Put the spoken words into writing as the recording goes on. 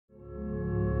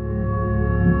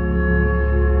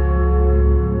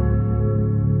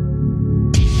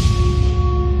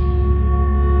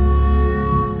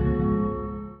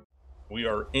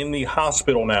in the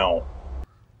hospital now.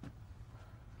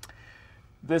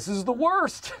 This is the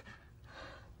worst.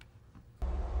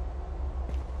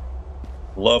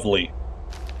 Lovely.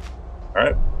 All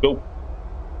right, go.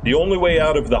 The only way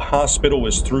out of the hospital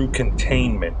is through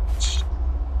containment.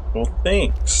 Well,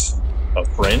 thanks, a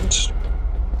friend.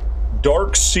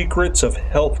 Dark secrets of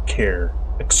healthcare.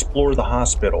 Explore the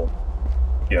hospital.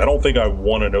 Yeah, I don't think I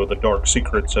want to know the dark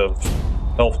secrets of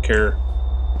healthcare.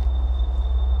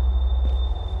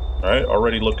 All right,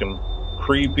 already looking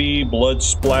creepy, blood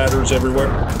splatters everywhere.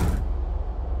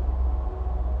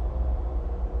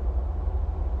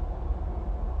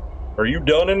 Are you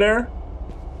done in there?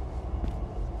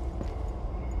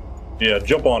 Yeah,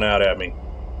 jump on out at me.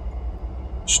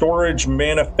 Storage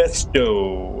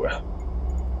manifesto.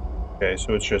 Okay,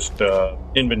 so it's just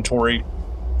inventory.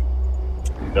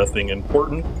 Nothing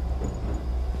important.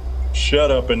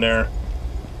 Shut up in there.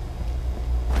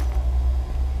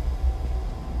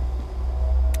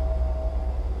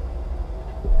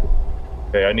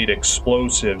 Okay, I need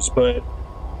explosives, but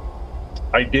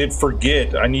I did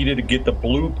forget. I needed to get the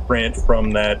blueprint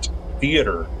from that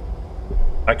theater.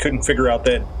 I couldn't figure out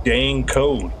that dang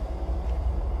code.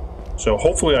 So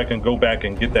hopefully I can go back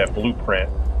and get that blueprint,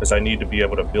 because I need to be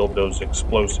able to build those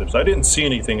explosives. I didn't see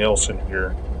anything else in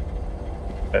here.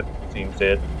 That seems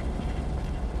it.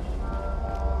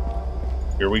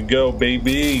 Here we go,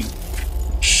 baby.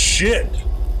 Shit!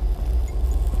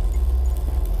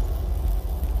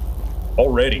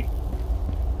 Already.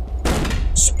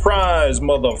 Surprise,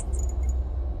 mother...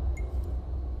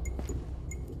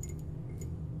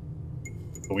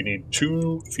 We need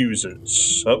 2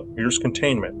 fuses. Oh, here's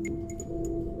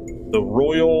containment. The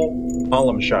Royal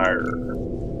Hallamshire.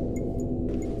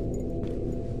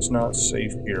 It's not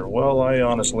safe here. Well, I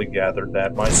honestly gathered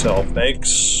that myself.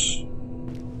 Thanks.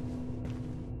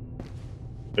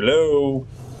 Hello?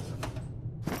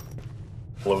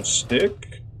 Glow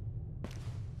stick.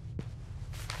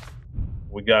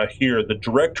 We got here. The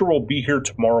director will be here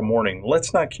tomorrow morning.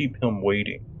 Let's not keep him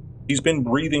waiting. He's been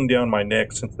breathing down my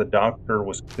neck since the doctor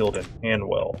was killed in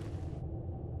Hanwell.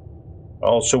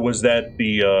 Also, was that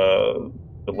the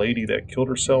lady that killed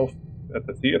herself at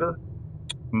the theater?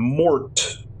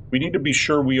 Mort. We need to be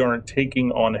sure we aren't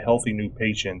taking on healthy new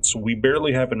patients. We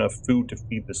barely have enough food to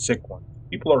feed the sick ones.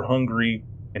 People are hungry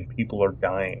and people are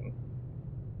dying.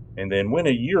 And then win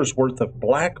a year's worth of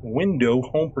Black Window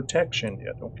home protection.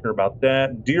 Yeah, don't care about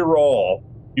that. Dear all,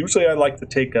 usually I like to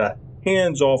take a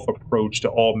hands-off approach to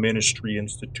all ministry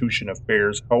institution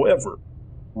affairs. However,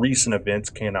 recent events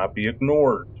cannot be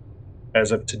ignored.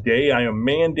 As of today, I am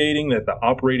mandating that the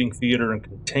operating theater and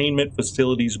containment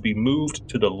facilities be moved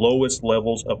to the lowest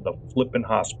levels of the flippin'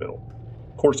 hospital.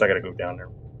 Of course I gotta go down there.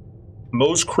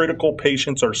 Most critical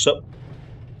patients are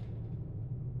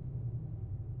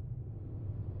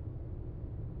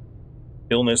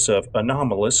illness of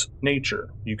anomalous nature.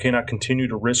 You cannot continue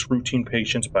to risk routine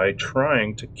patients by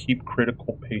trying to keep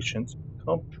critical patients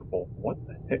comfortable. What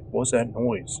the heck was that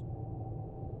noise?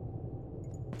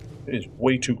 It is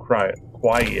way too quiet.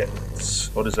 What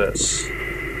is this?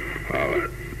 Our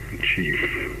Chief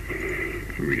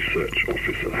Research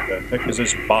Officer. What the heck is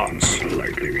this box?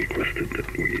 Politely requested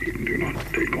that we do not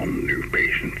take on new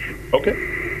patients. Okay.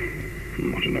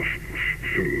 Not enough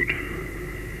food.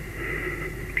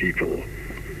 People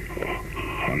are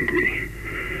hungry,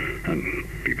 and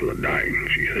people are dying,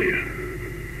 she says.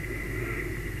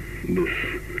 This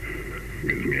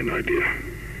gives me an idea.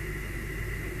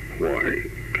 Why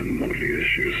can one of these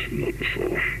issues not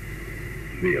solve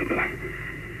the other?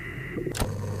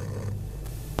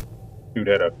 Dude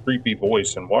had a creepy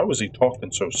voice, and why was he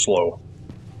talking so slow?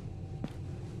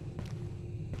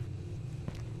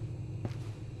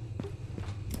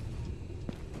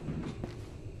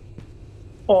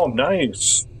 Oh,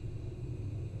 nice.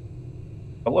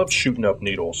 I love shooting up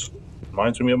needles.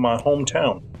 Reminds me of my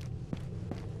hometown.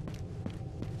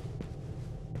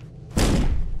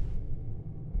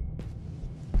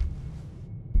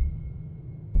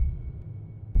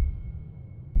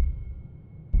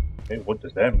 Hey, what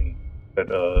does that mean? That,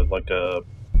 like a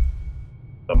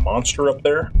monster up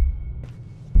there?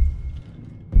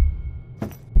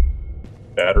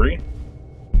 Battery?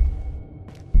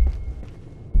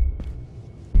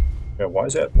 Yeah, why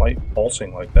is that light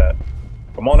pulsing like that?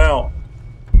 Come on out!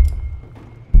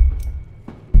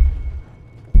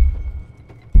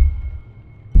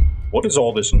 What is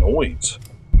all this noise?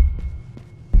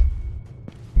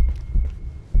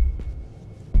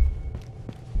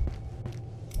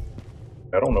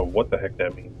 I don't know what the heck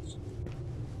that means.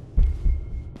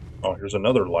 Oh, here's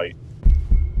another light.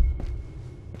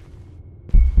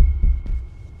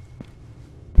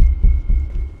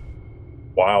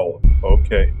 Wow.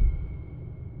 Okay.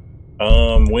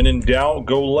 When in doubt,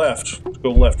 go left. Let's go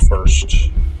left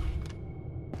first.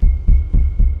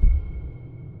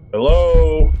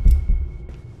 Hello?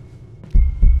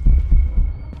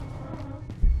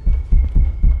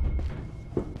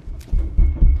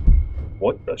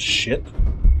 What the shit?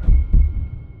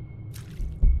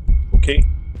 Okay.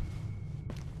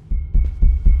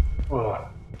 Ugh.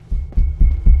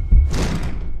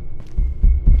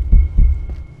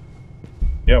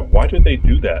 Yeah, why did they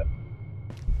do that?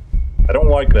 I don't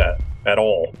like that at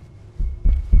all.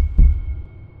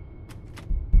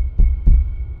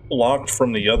 Locked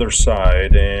from the other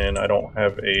side, and I don't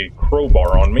have a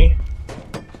crowbar on me.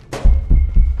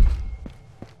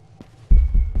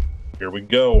 Here we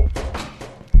go.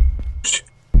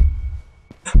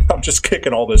 I'm just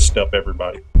kicking all this stuff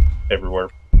everywhere.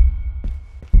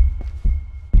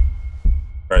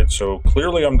 Alright, so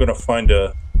clearly I'm gonna find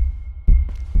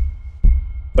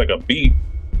like a beat.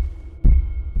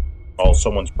 Oh,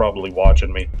 someone's probably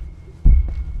watching me.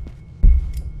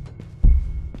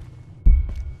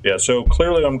 Yeah, so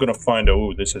clearly I'm gonna find a...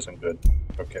 Ooh, this isn't good.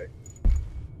 Okay.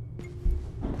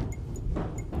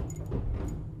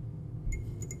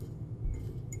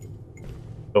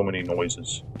 So many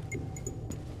noises.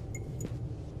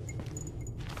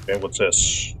 Okay, what's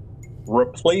this?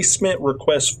 Replacement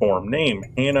request form. Name,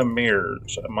 Hannah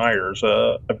Myers.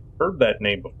 I've heard that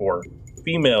name before.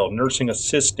 Female, nursing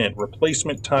assistant.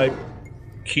 Replacement type,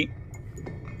 key...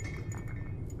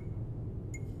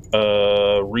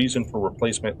 reason for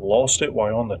replacement, lost it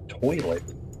while on the toilet.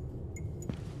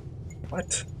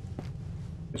 What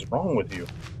is wrong with you?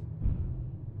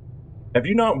 Have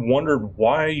you not wondered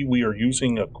why we are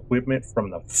using equipment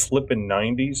from the flippin'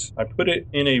 90s? I put it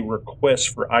in a request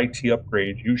for IT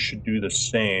upgrade. You should do the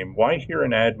same. Why here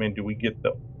in admin do we get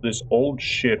this old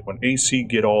shit when AC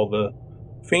get all the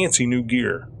fancy new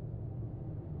gear?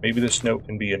 Maybe this note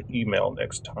can be an email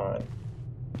next time.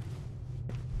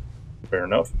 Fair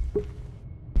enough.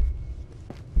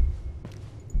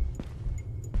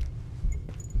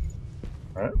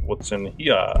 Alright, what's in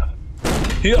here?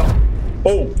 Here!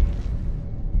 Oh!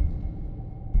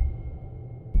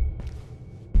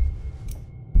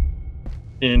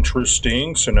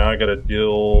 Interesting. So now I gotta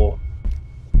deal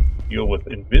with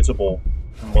invisible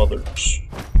mothers.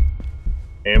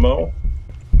 Ammo?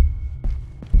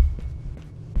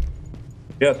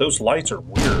 Yeah, those lights are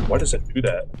weird. Why does it do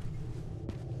that?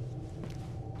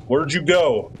 Where'd you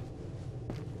go?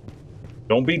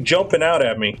 Don't be jumping out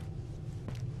at me.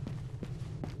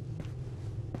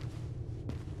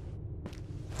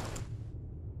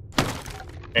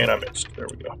 And I missed. There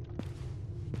we go.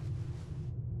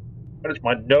 Why does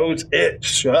my nose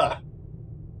itch? Ah.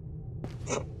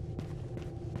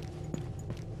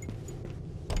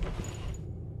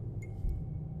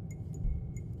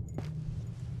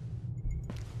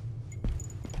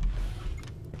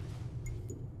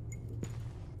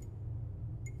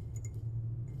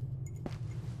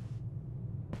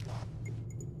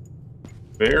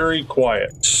 Very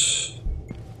quiet.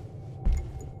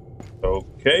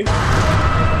 Okay.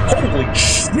 Holy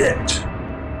shit!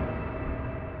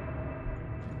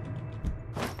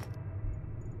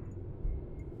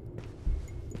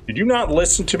 Did you not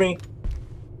listen to me?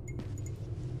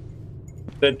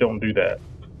 Said don't do that.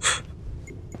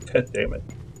 God damn it.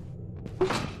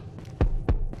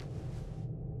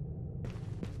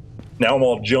 Now I'm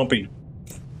all jumpy.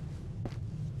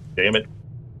 Damn it.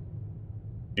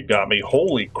 You got me.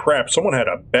 Holy crap, someone had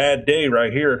a bad day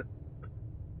right here.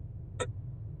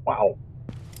 Wow.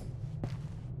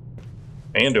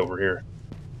 And over here.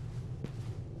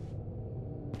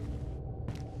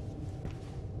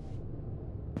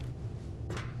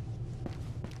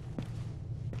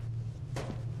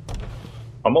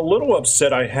 I'm a little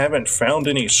upset I haven't found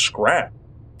any scrap.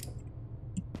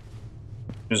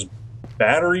 Just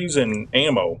batteries and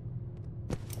ammo.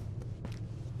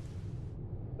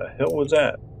 The hell was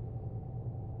that?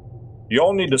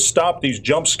 Y'all need to stop these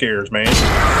jump scares, man.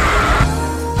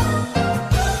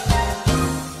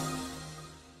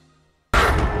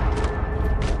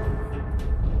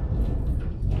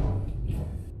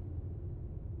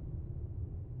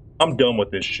 I'm done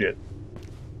with this shit.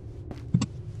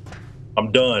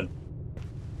 I'm done.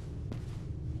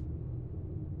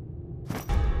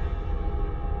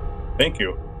 Thank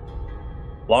you.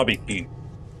 Lobby key.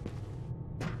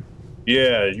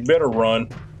 Yeah, you better run.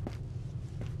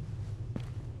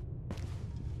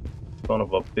 Son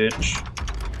of a bitch.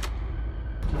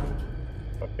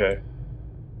 Okay.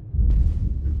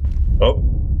 Oh.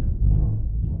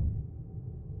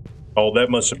 Oh, that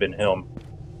must have been him.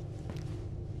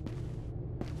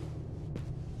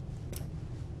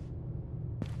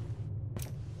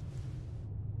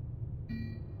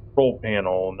 Control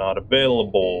panel, not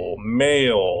available.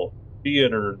 Mail.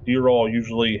 Theater. Dear all,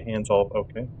 usually hands off.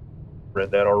 Okay. Read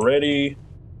that already.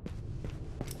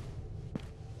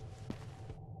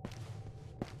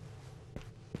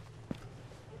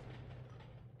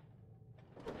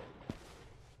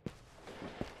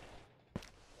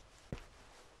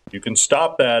 You can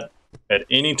stop that at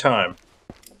any time.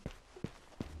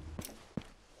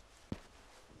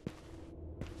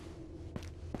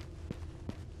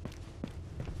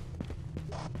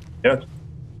 Yeah.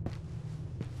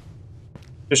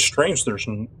 It's strange there's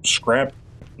scrap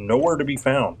nowhere to be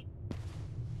found.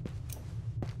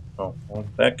 Oh, well,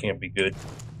 that can't be good.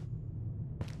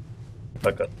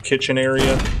 Like a kitchen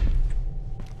area.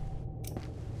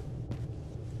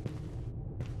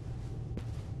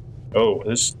 Oh,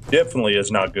 this definitely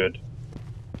is not good.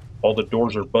 All the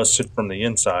doors are busted from the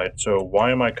inside, so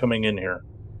why am I coming in here?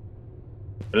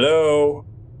 Hello?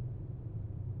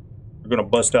 You're gonna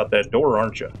bust out that door,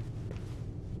 aren't you?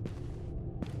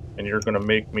 And you're gonna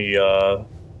make me,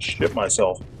 shit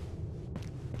myself.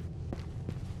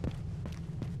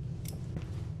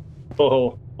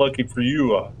 Oh, lucky for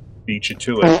you, beat you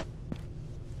to it.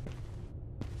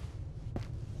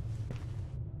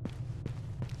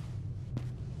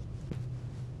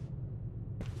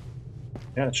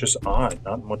 Yeah, it's just odd,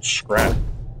 not much scrap.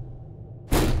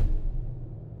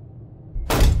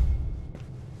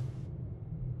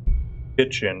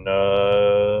 Kitchen,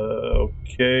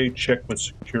 okay, check with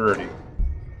security.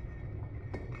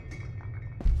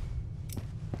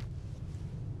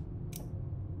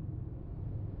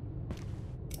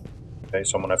 Okay,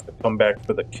 so I'm gonna have to come back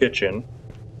for the kitchen.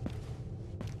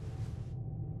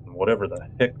 And whatever the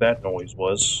heck that noise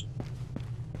was.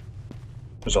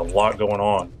 There's a lot going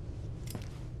on.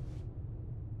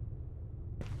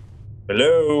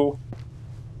 Hello?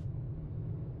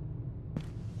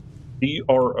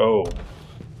 CRO.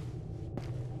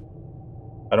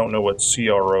 I don't know what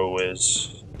CRO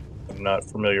is. I'm not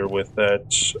familiar with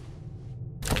that.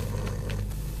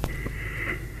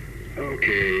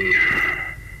 Okay.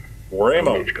 More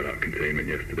ammo. We got out containment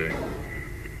yesterday.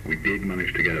 We did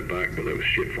manage to get it back, but there was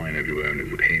shit flying everywhere and it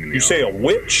was a pain in the You ass. say a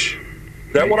witch?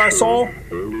 Is that what I saw? All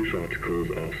loose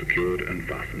articles are secured and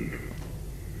fastened.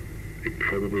 It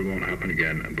probably won't happen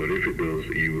again, but if it does,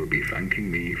 you will be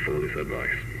thanking me for this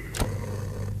advice.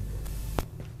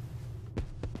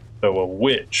 So a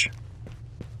witch.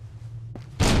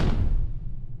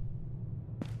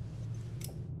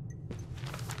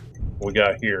 What we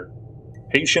got here?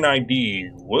 Patient ID.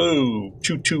 Whoa.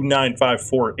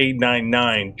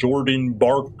 22954-899. Jordan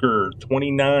Barker,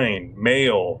 29.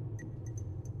 Male.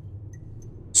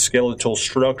 Skeletal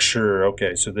structure.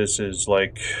 Okay, so this is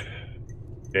like...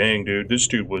 Dang, dude. This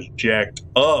dude was jacked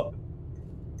up.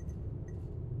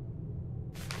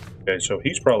 Okay, so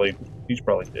he's probably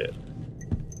dead.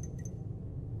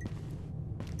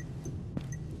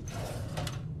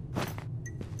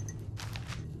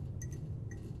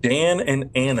 Dan and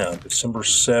Anna, December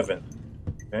 7th.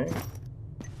 Okay.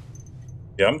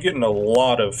 Yeah, I'm getting a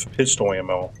lot of pistol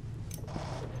ammo.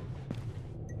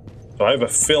 So I have a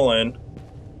feeling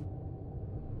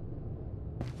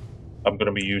I'm going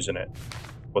to be using it.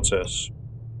 What's this?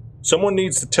 Someone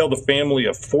needs to tell the family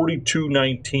of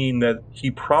 4219 that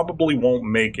he probably won't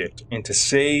make it and to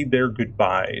say their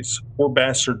goodbyes. Poor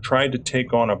bastard tried to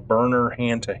take on a burner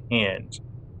hand to hand.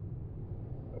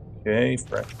 Okay,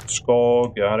 fractured skull,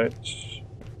 got it.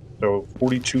 So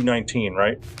 4219,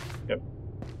 right? Yep.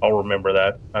 I'll remember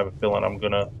that. I have a feeling I'm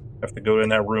gonna have to go in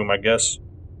that room, I guess.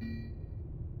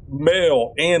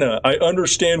 Male, Anna, I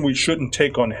understand we shouldn't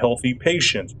take on healthy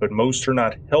patients, but most are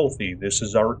not healthy. This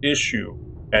is our issue.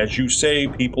 As you say,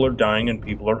 people are dying and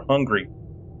people are hungry.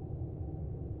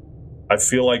 I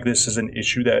feel like this is an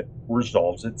issue that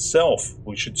resolves itself.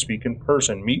 We should speak in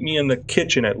person. Meet me in the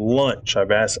kitchen at lunch.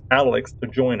 I've asked Alex to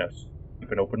join us.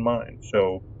 Keep an open mind.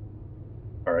 So,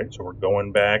 all right, so we're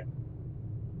going back.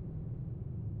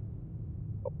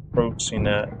 Approaching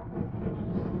that.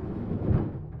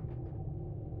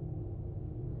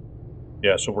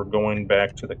 Yeah, so we're going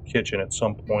back to the kitchen at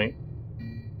some point.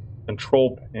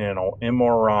 Control panel,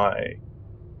 MRI.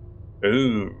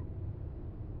 Ooh.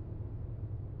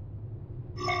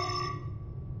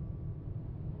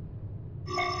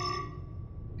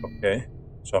 Okay,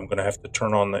 so I'm gonna have to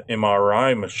turn on the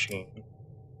MRI machine.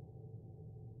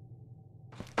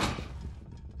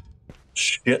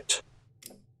 Shit.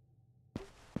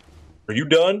 Are you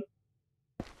done?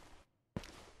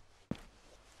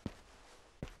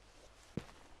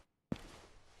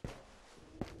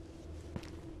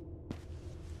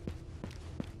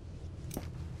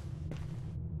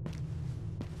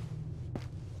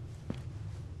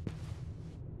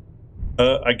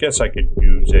 I guess I could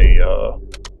use a,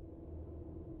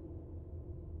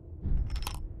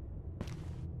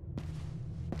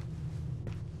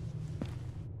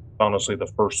 honestly, the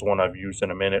first one I've used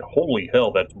in a minute. Holy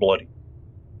hell, that's bloody.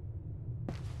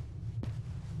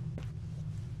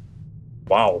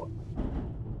 Wow.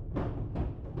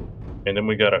 And then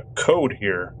we got a code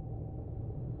here.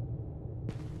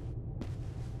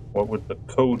 What would the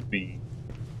code be?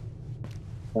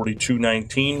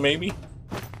 4219, maybe?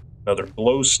 Another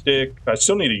glow stick. I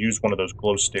still need to use one of those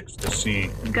glow sticks to see.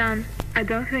 Dan, I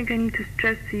don't think I need to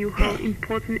stress to you how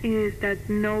important it is that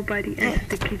nobody enters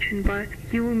the kitchen but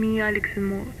you, me, Alex, and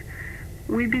Maud.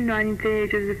 We've been running the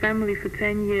age as a family for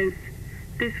 10 years.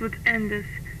 This would end us,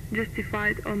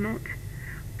 justified or not.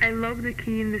 I love the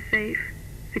key in the safe.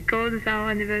 The code is our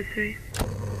anniversary.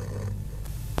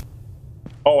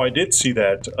 Oh, I did see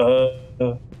that.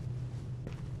 Our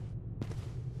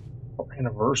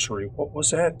anniversary. What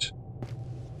was that?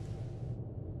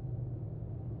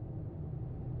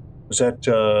 Was that,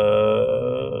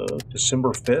 December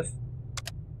 5th?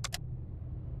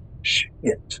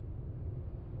 Shit.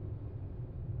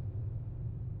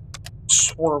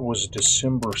 Swore it was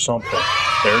December something.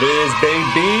 There it is,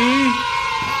 baby!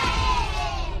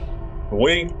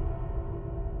 Wait.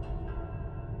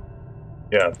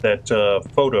 Yeah, that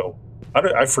photo.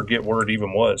 I forget where it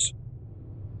even was.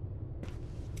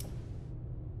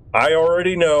 I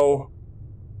already know.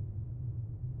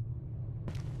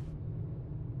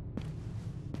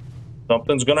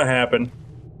 Something's gonna happen.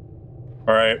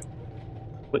 Alright.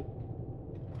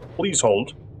 Please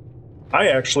hold. I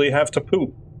actually have to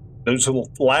poop. Those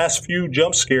last few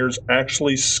jump scares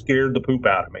actually scared the poop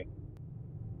out of me.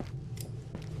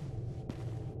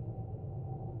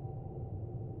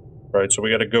 Right, so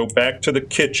we got to go back to the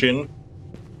kitchen.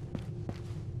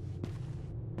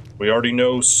 We already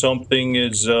know something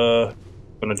is going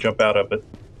to jump out of it.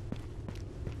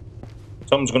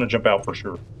 Something's going to jump out for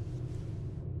sure.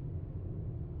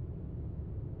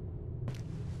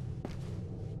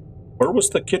 Where was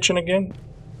the kitchen again?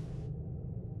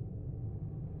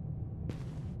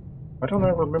 Why don't I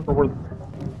remember where...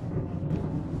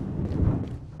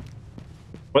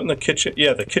 What in the kitchen?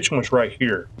 Yeah, the kitchen was right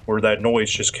here, where that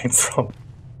noise just came from.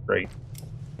 Great.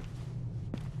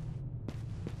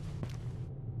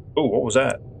 Oh, what was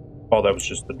that? Oh, that was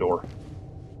just the door.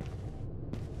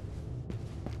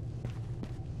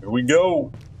 Here we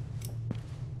go.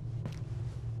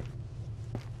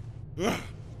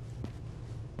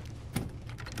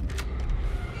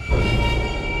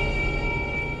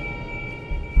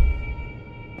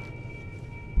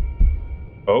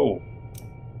 Oh.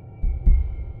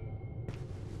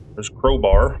 There's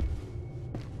crowbar.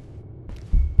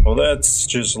 Well, that's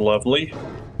just lovely.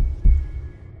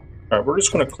 Alright, we're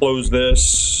just going to close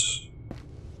this.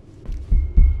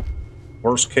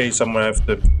 Worst case, I'm going to have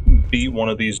to beat one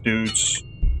of these dudes.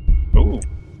 Ooh.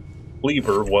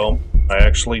 Cleaver. Well, I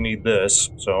actually need this,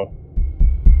 so.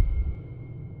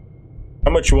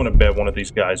 How much you want to bet one of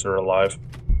these guys are alive?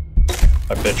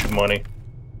 I bet you money.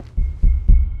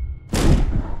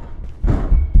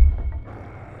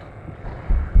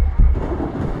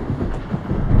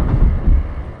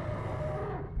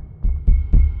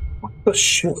 What the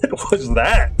shit was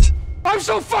that? I'm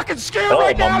so fucking scared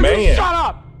right now, man. you shut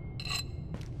up!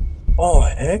 Oh,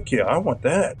 heck yeah, I want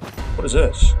that. What is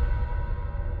this?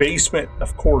 Basement.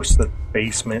 Of course, the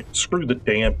basement. Screw the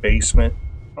damn basement.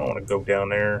 I don't want to go down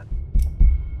there.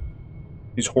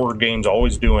 These horror games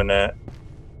always doing that.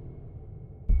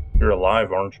 You're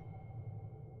alive, aren't you?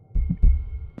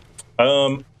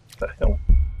 What the hell?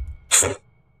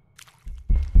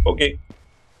 Okay.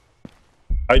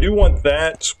 I do want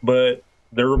that, but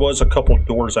there was a couple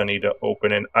doors I need to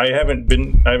open, and I haven't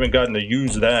gotten to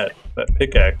use that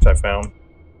pickaxe I found.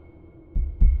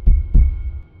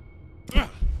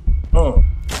 Oh.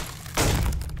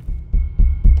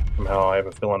 Somehow I have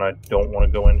a feeling I don't want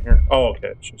to go in here. Oh, okay,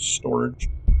 it's just storage.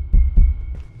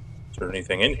 Is there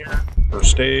anything in here?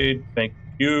 First aid, thank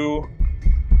you.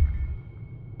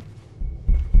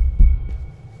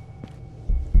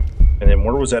 And then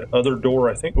where was that other door?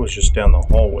 I think it was just down the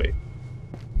hallway.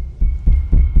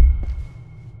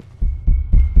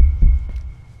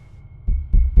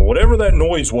 But whatever that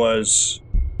noise was,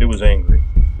 it was angry.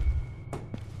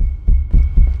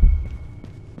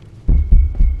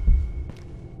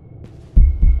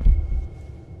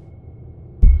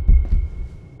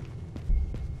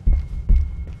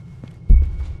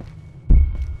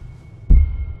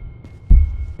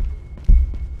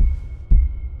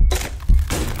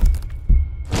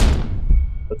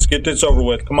 Let's get this over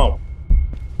with. Come on.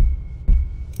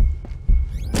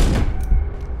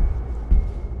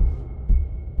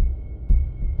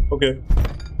 Okay.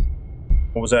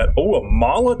 What was that? Oh, a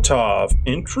Molotov.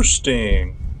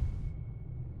 Interesting.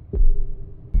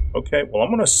 Okay, well, I'm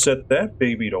going to set that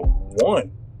baby to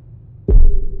 1.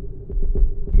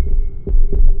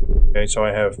 Okay, so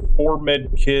I have 4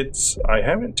 med kits. I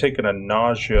haven't taken a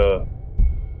nausea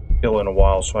pill in a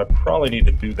while, so I probably need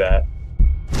to do that.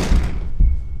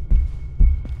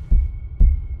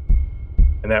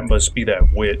 And that must be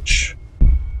that witch.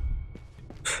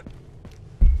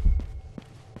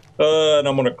 And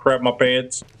I'm gonna crap my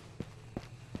pants.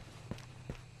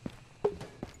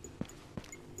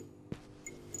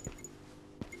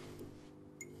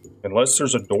 Unless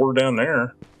there's a door down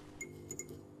there.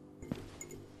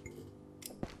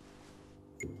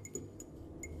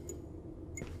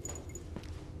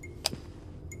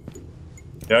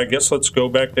 Yeah, I guess let's go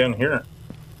back down here.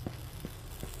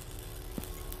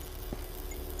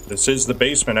 This is the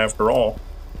basement after all.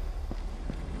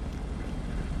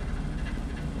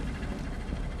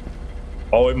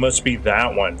 Oh, it must be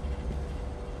that one.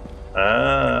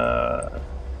 Ah.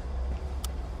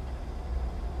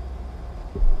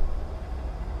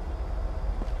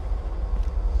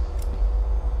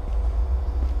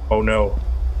 Oh no.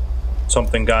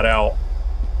 Something got out.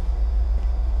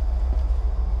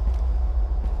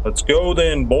 Let's go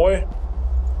then, boy.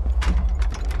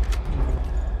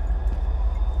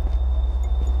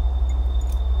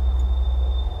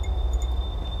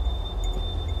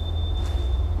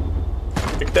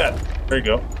 Take that. There you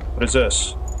go. What is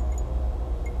this?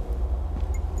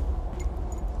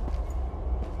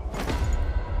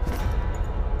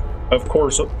 Of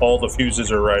course, all the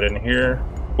fuses are right in here.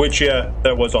 Which, yeah,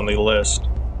 that was on the list.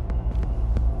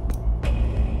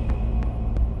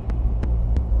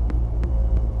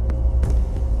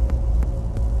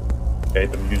 Okay,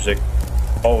 the music.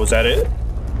 Oh, is that it?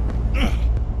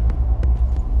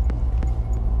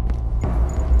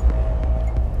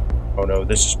 Oh no,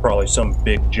 this is probably some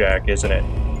big jack, isn't it?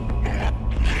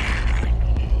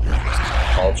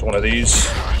 Oh, it's one of these.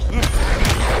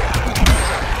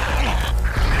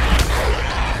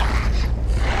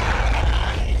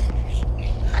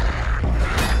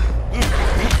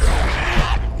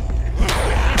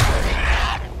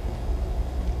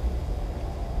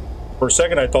 For a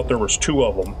second, I thought there was 2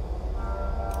 of them.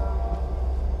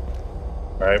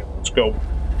 All right, let's go.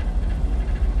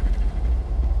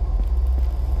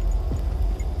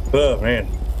 Oh, man.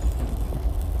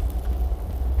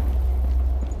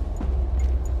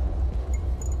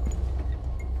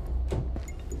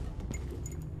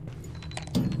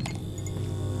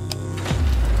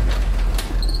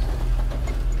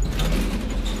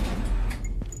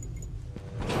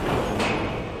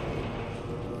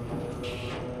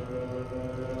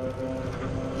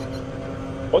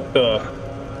 What the?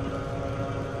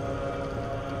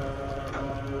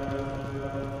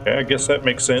 Okay, I guess that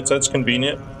makes sense. That's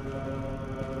convenient.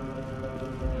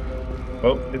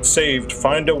 Oh, it's saved.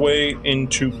 Find a way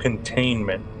into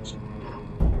containment.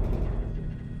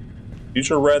 These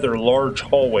are rather large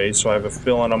hallways, so I have a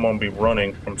feeling I'm going to be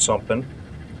running from something.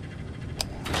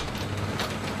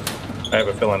 I have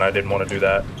a feeling I didn't want to do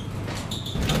that.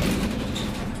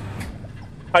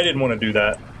 I didn't want to do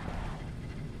that.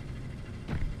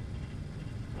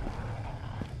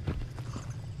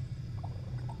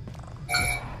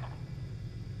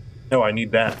 No, I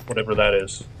need that, whatever that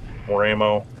is. More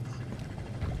ammo.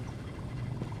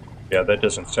 Yeah, that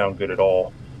doesn't sound good at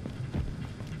all.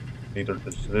 Neither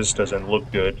does this. Doesn't look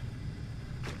good.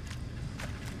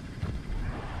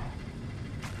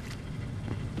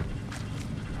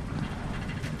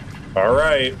 All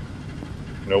right.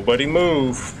 Nobody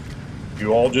move.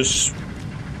 You all just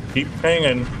keep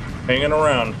hanging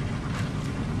around.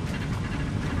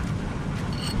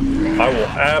 I will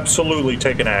absolutely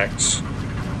take an axe.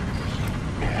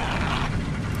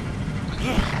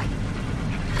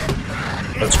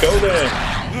 Let's go then.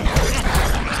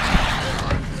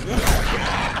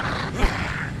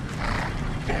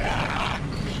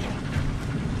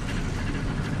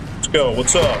 Let's go.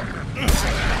 What's up?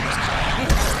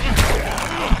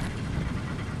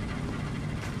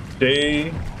 Stay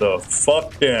the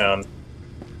fuck down.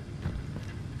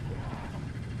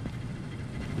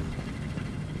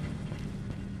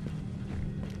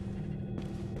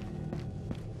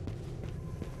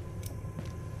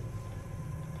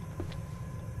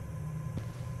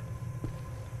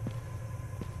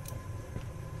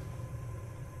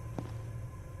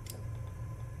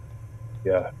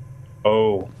 Yeah.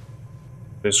 Oh,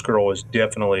 this girl is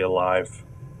definitely alive.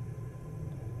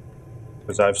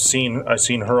 Because I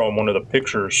seen her on one of the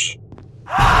pictures.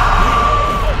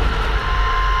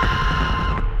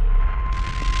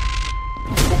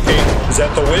 Okay, is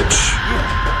that the witch?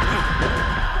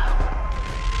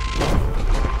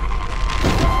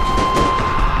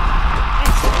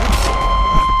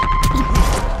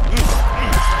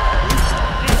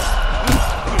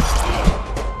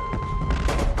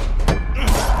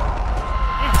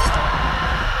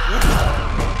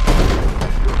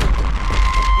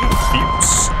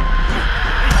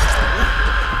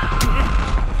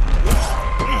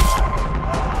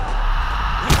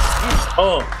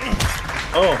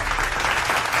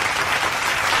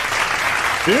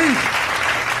 Dude!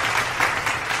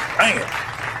 Dang it.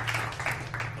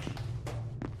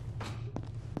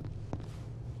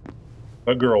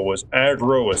 That girl was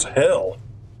aggro as hell.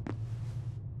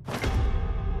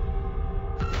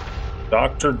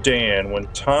 Dr. Dan, when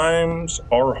times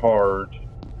are hard.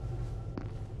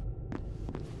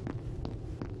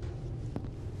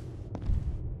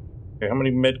 Okay, how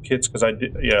many med kits? Because I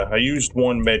did, yeah, I used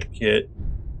one med kit.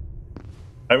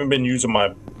 I haven't been using my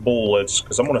bullets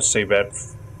because I'm gonna save that.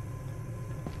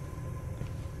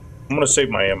 I'm gonna save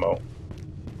my ammo,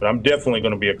 but I'm definitely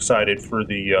gonna be excited for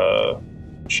the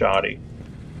shoddy.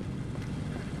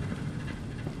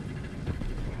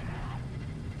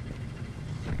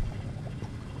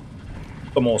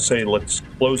 I'm gonna say let's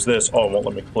close this. Oh, it won't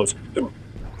let me close it.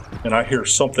 And I hear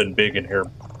something big in here.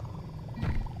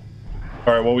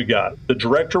 All right, what we got? The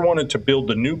director wanted to build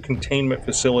the new containment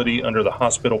facility under the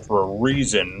hospital for a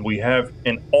reason. We have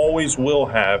and always will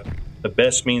have the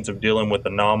best means of dealing with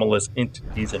anomalous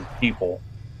entities and people.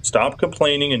 Stop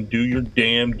complaining and do your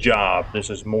damn job. This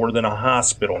is more than a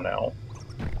hospital now.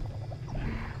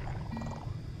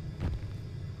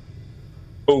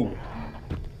 Oh,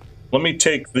 let me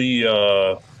take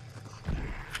the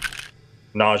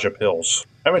nausea pills.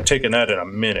 I haven't taken that in a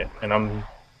minute, and I'm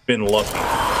been lucky.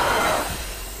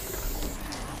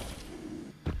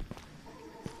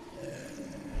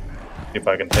 See if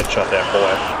I can headshot that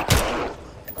boy.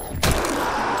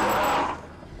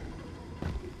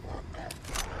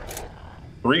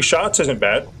 3 shots isn't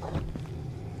bad.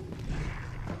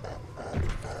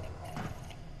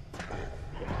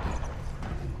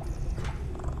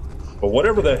 But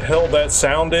whatever the hell that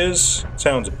sound is,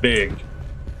 sounds big.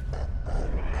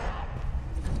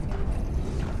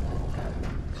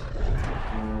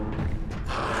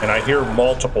 And I hear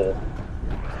multiple.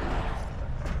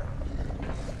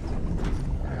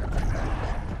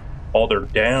 Oh, they're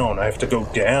down. I have to go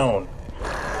down.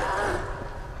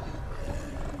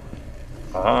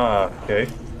 Ah, okay.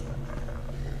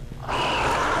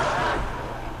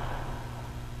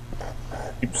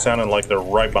 Keep sounding like they're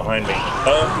right behind me.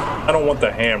 I don't want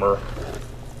the hammer.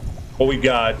 What we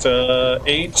got?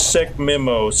 8-sec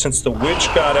memo. Since the witch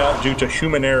got out due to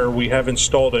human error, we have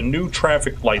installed a new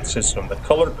traffic light system. The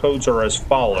color codes are as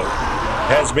follows.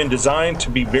 It has been designed to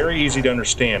be very easy to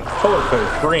understand. Color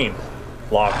code: green,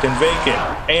 locked and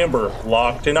vacant. Amber,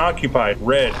 locked and occupied.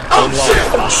 Red,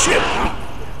 unlocked. Oh shit!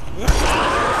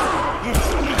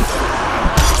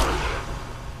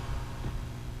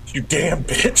 You damn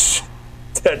bitch!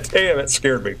 Damn, it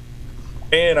scared me.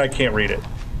 And I can't read it.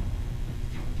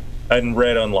 And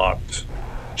red, unlocked.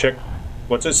 Check.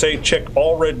 What's it say? Check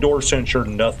all red doors to ensure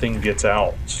nothing gets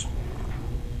out.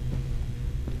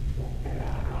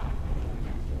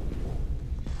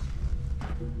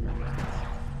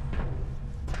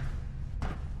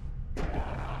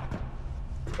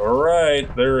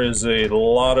 Alright, there is a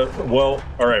lot of... Well,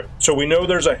 alright. So we know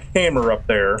there's a hammer up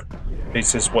there in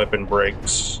case this weapon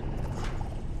breaks.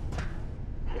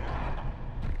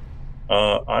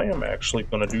 I am actually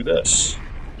going to do this.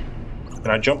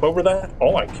 Can I jump over that?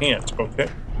 Oh, I can't. Okay.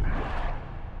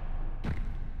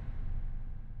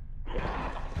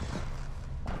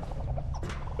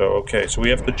 So, okay, so we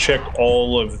have to check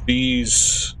all of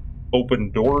these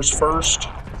open doors first.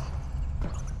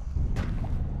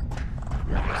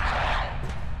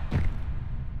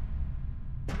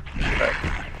 Okay,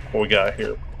 what we got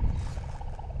here?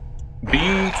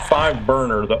 B5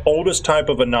 burner, the oldest type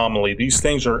of anomaly. These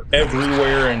things are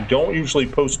everywhere and don't usually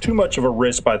pose too much of a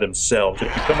risk by themselves. If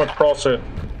you come across a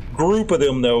group of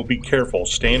them, though, be careful.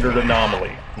 Standard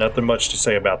anomaly. Nothing much to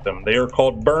say about them. They are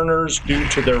called burners due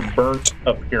to their burnt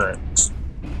appearance.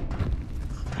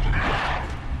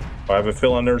 I have a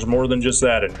feeling there's more than just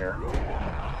that in here.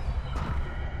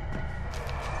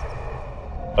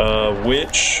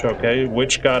 Witch. Okay,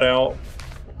 witch got out.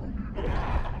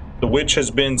 The witch has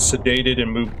been sedated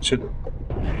and moved to the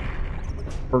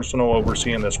personal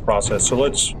overseeing this process. So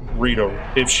let's read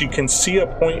over. If she can see a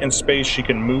point in space, she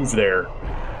can move there.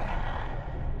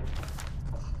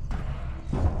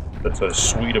 That's a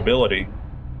sweet ability.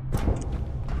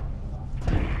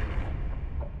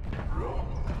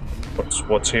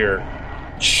 What's here?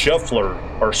 Shuffler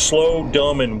are slow,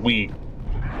 dumb, and weak.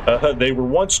 They were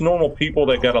once normal people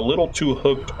that got a little too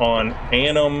hooked on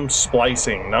anim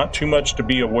splicing. Not too much to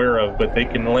be aware of, but they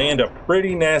can land a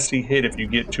pretty nasty hit if you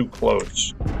get too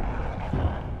close.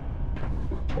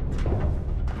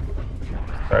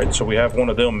 Alright, so we have one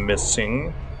of them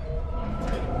missing.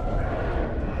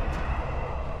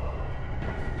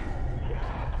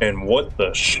 And what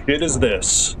the shit is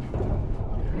this?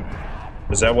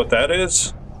 Is that what that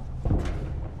is?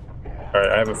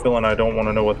 Alright, I have a feeling I don't want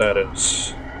to know what that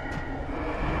is.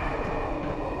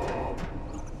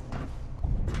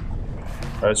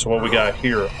 Alright, so what we got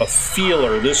here? A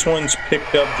feeler. This one's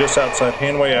picked up just outside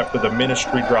Hanway after the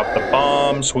Ministry dropped the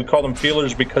bombs. We call them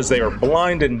feelers because they are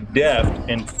blind and deaf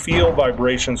and feel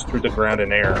vibrations through the ground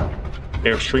and air.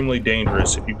 They're extremely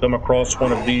dangerous. If you come across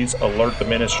one of these, alert the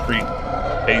Ministry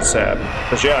ASAP.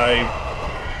 Because,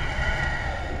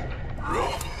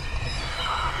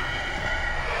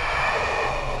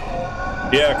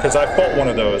 yeah, because I fought one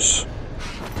of those.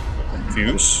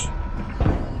 Fuse?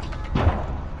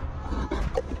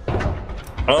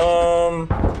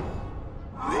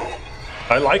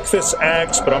 I like this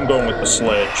axe, but I'm going with the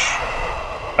sledge.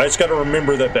 I just gotta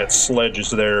remember that that sledge is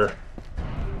there.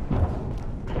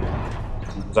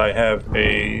 Because I have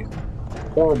a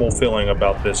horrible feeling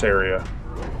about this area.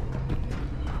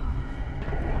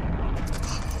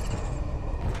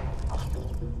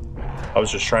 I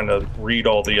was just trying to read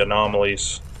all the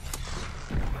anomalies.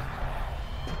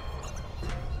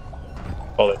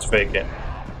 Oh, that's vacant.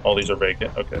 All these are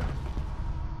vacant. Okay.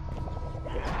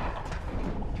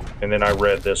 And then I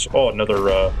read this. Oh,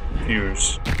 another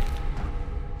fuse.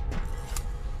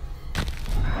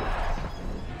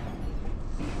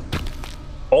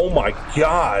 Oh my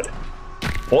god!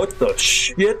 What the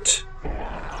shit?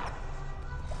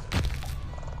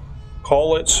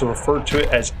 Call it, so refer to it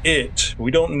as it.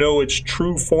 We don't know its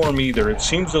true form either. It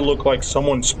seems to look like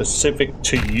someone specific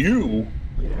to you.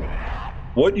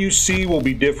 What you see will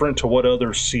be different to what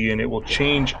others see, and it will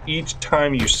change each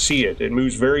time you see it. It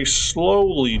moves very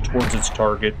slowly towards its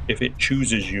target if it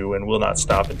chooses you, and will not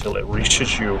stop until it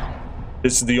reaches you.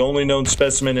 This is the only known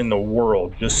specimen in the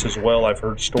world. Just as well, I've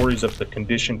heard stories of the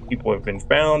condition people have been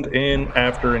found in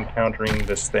after encountering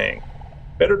this thing.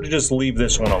 Better to just leave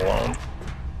this one alone.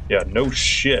 Yeah, no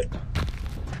shit.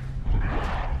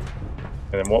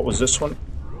 And then what was this one?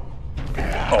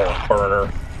 Oh, a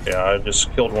burner. Yeah, I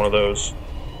just killed one of those.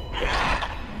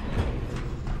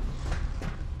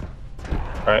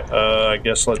 Alright, I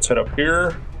guess let's head up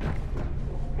here.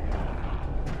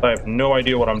 I have no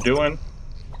idea what I'm doing.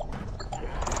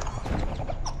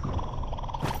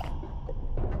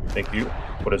 Thank you.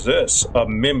 What is this? A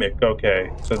mimic.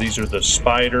 Okay, so these are the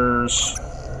spiders.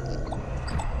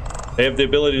 They have the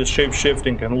ability to shapeshift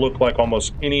and can look like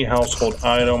almost any household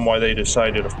item. Why they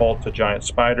decided to default to giant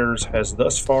spiders has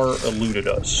thus far eluded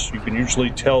us. You can usually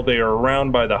tell they are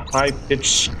around by the high-pitched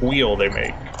squeal they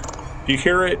make. If you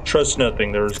hear it, trust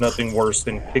nothing. There is nothing worse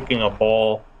than kicking a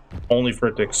ball only for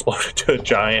it to explode into a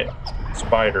giant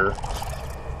spider.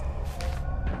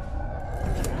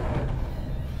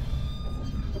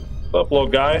 What's up, little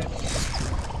guy?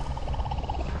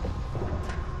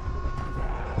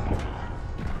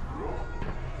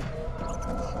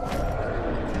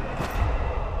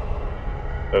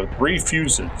 So 3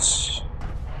 fuses.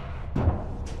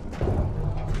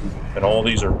 And all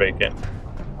these are vacant.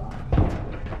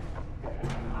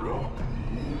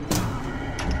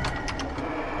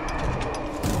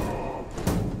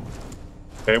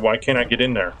 Okay, why can't I get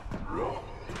in there?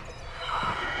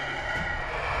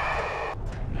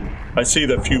 I see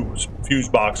the fuse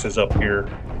boxes up here.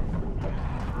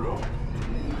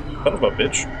 Son of a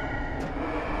bitch.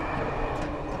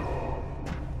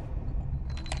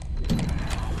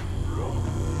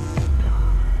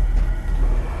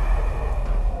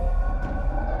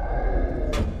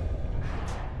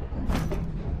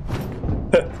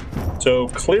 So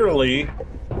clearly,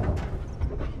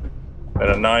 and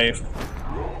a knife,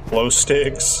 glow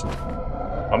sticks,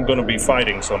 I'm gonna be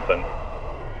fighting something.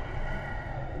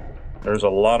 There's a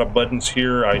lot of buttons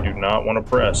here I do not want to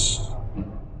press.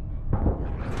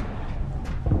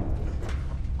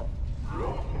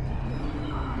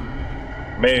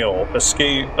 Mail,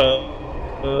 escape,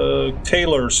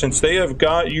 Taylor, since they have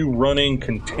got you running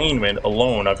containment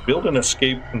alone, I've built an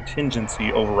escape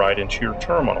contingency override into your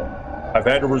terminal. I've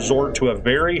had to resort to a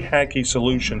very hacky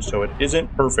solution, so it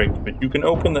isn't perfect, but you can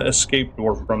open the escape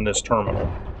door from this terminal.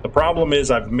 The problem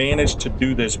is I've managed to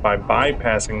do this by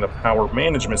bypassing the power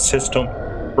management system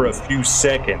for a few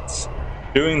seconds.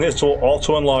 Doing this will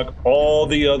also unlock all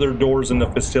the other doors in the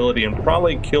facility and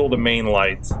probably kill the main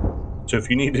lights. So if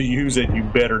you need to use it, you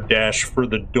better dash for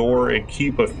the door and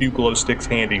keep a few glow sticks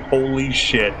handy. Holy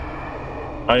shit.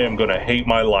 I am gonna hate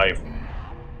my life.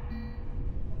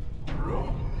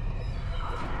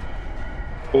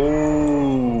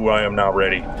 Ooh, I am not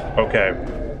ready. Okay.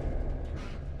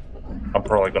 I'm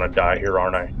probably gonna die here,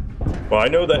 aren't I? Well, I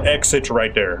know the exit's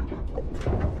right there.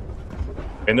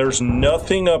 And there's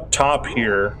nothing up top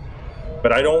here,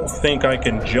 but I don't think I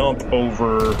can jump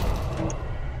over...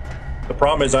 The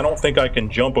problem is I don't think I can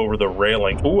jump over the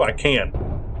railing. Ooh, I can.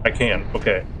 I can.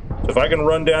 Okay. So if I can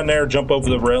run down there, jump over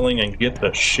the railing, and get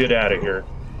the shit out of here.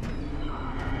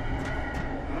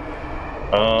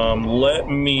 Let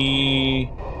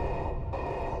me...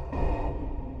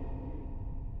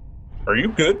 Are you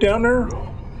good down there?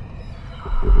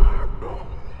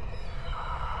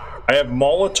 I have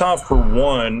Molotov for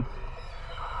one.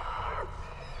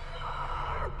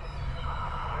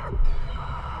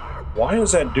 Why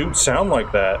does that dude sound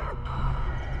like that?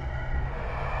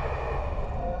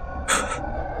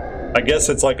 I guess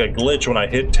it's like a glitch when I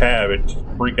hit tab, it's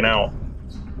freaking out.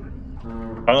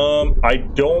 I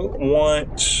don't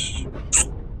want...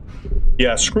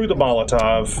 Yeah, screw the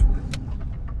Molotov.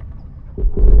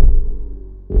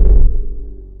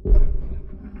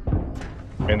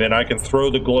 And then I can throw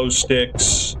the glow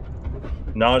sticks.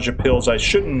 Nausea pills, I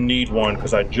shouldn't need one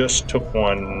because I just took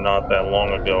one not that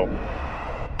long ago.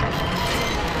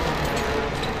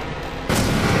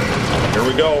 Here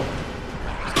we go.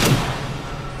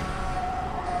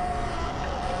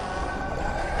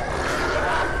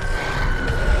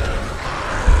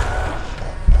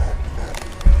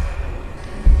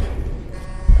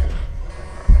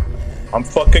 I'm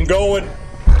fucking going.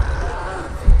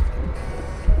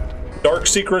 Dark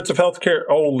Secrets of Healthcare.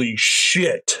 Holy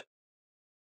shit.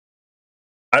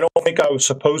 I don't think I was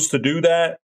supposed to do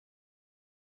that,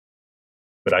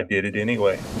 but I did it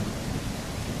anyway.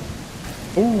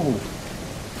 Ooh.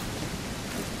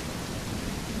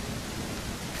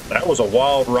 That was a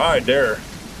wild ride there.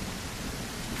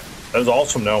 That was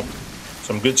awesome, though.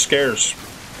 Some good scares.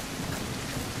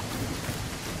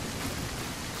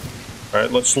 All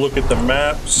right, let's look at the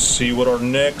map, see what our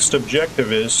next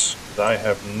objective is. I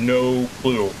have no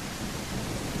clue.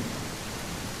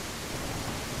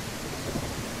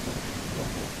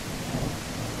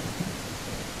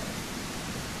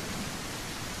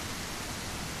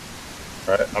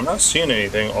 All right, I'm not seeing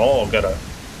anything. Oh, got a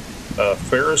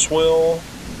Ferris wheel.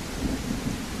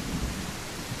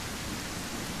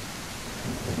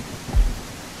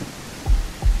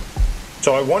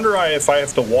 So I wonder if I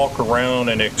have to walk around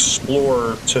and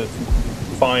explore to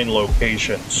find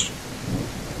locations.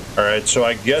 All right, so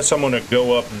I guess I'm gonna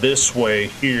go up this way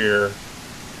here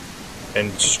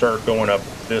and start going up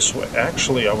this way.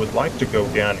 Actually, I would like to go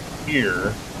down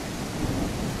here.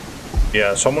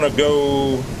 Yeah, so I'm gonna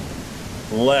go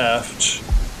left,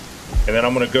 and then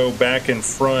I'm gonna go back in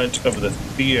front of the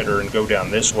theater and go down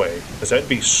this way, because that'd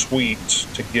be sweet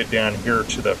to get down here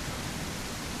to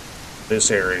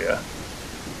this area.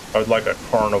 I would like a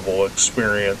carnival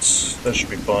experience. That should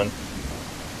be fun.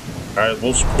 All right,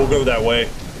 we'll go that way.